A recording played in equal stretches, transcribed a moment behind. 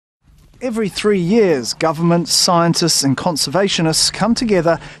Every 3 years, governments, scientists and conservationists come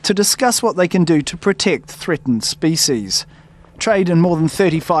together to discuss what they can do to protect threatened species. Trade in more than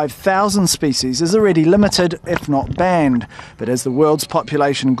 35,000 species is already limited, if not banned. But as the world's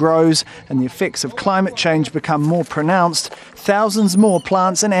population grows and the effects of climate change become more pronounced, thousands more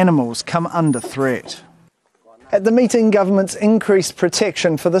plants and animals come under threat. At the meeting, governments increased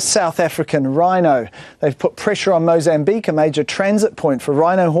protection for the South African rhino. They've put pressure on Mozambique, a major transit point for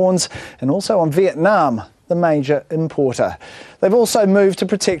rhino horns, and also on Vietnam, the major importer. They've also moved to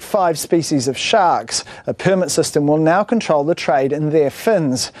protect 5 species of sharks. A permit system will now control the trade in their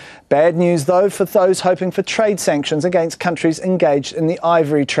fins. Bad news, though, for those hoping for trade sanctions against countries engaged in the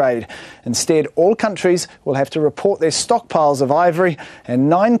ivory trade. Instead, all countries will have to report their stockpiles of ivory, and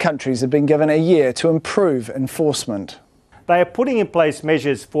 9 countries have been given a year to improve enforcement. They are putting in place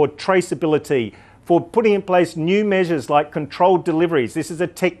measures for traceability, for putting in place new measures like controlled deliveries. This is a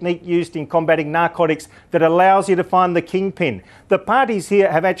technique used in combating narcotics that allows you to find the kingpin. The parties here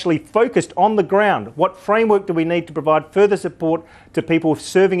have actually focused on the ground. What framework do we need to provide further support to people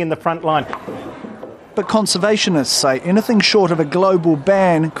serving in the front line? But conservationists say anything short of a global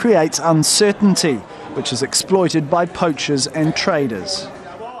ban creates uncertainty, which is exploited by poachers and traders.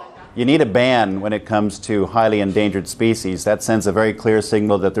 You need a ban when it comes to highly endangered species. That sends a very clear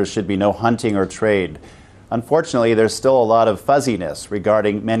signal that there should be no hunting or trade. Unfortunately, there's still a lot of fuzziness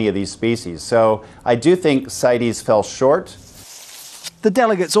regarding many of these species. So I do think CITES fell short. The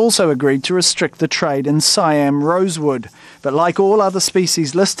delegates also agreed to restrict the trade in Siam rosewood. But like all other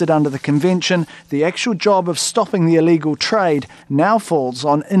species listed under the convention, the actual job of stopping the illegal trade now falls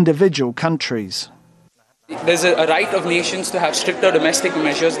on individual countries. There's a right of nations to have stricter domestic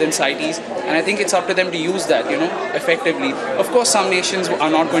measures than CITES, and I think it's up to them to use that, effectively. Of course, some nations are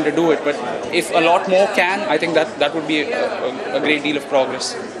not going to do it, but if a lot more can, I think that would be a great deal of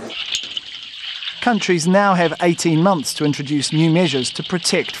progress. Countries now have 18 months to introduce new measures to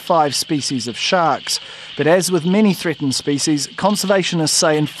protect 5 species of sharks. But as with many threatened species, conservationists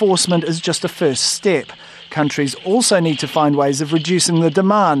say enforcement is just a first step. Countries also need to find ways of reducing the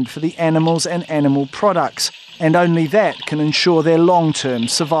demand for the animals and animal products, and only that can ensure their long-term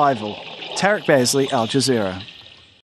survival. Tarek Basley, Al Jazeera.